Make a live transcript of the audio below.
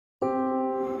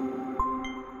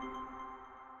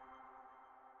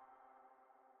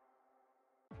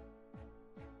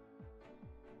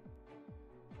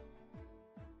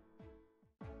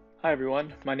Hi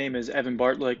everyone, my name is Evan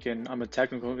Bartlick and I'm a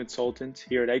technical consultant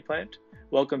here at Eggplant.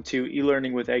 Welcome to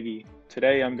eLearning with Eggy.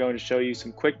 Today I'm going to show you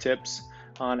some quick tips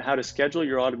on how to schedule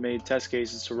your automated test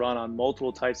cases to run on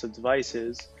multiple types of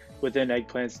devices within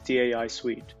Eggplant's DAI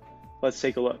suite. Let's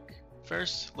take a look.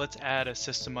 First, let's add a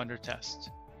system under test.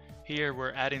 Here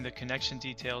we're adding the connection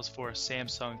details for a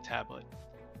Samsung tablet.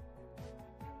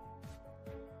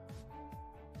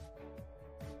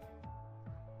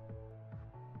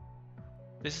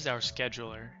 This is our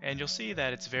scheduler, and you'll see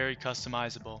that it's very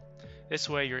customizable. This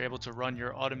way you're able to run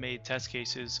your automated test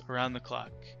cases around the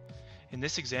clock. In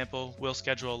this example, we'll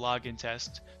schedule a login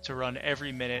test to run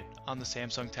every minute on the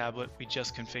Samsung tablet we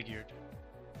just configured.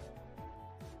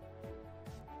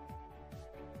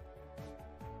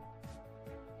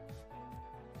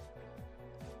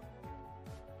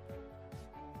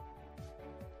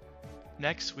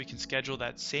 Next, we can schedule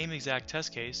that same exact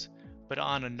test case, but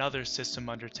on another system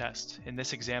under test, in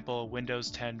this example,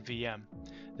 Windows 10 VM.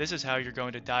 This is how you're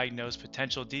going to diagnose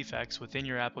potential defects within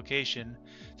your application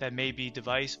that may be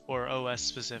device or OS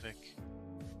specific.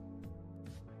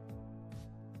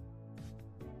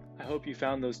 I hope you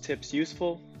found those tips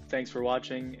useful. Thanks for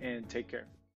watching and take care.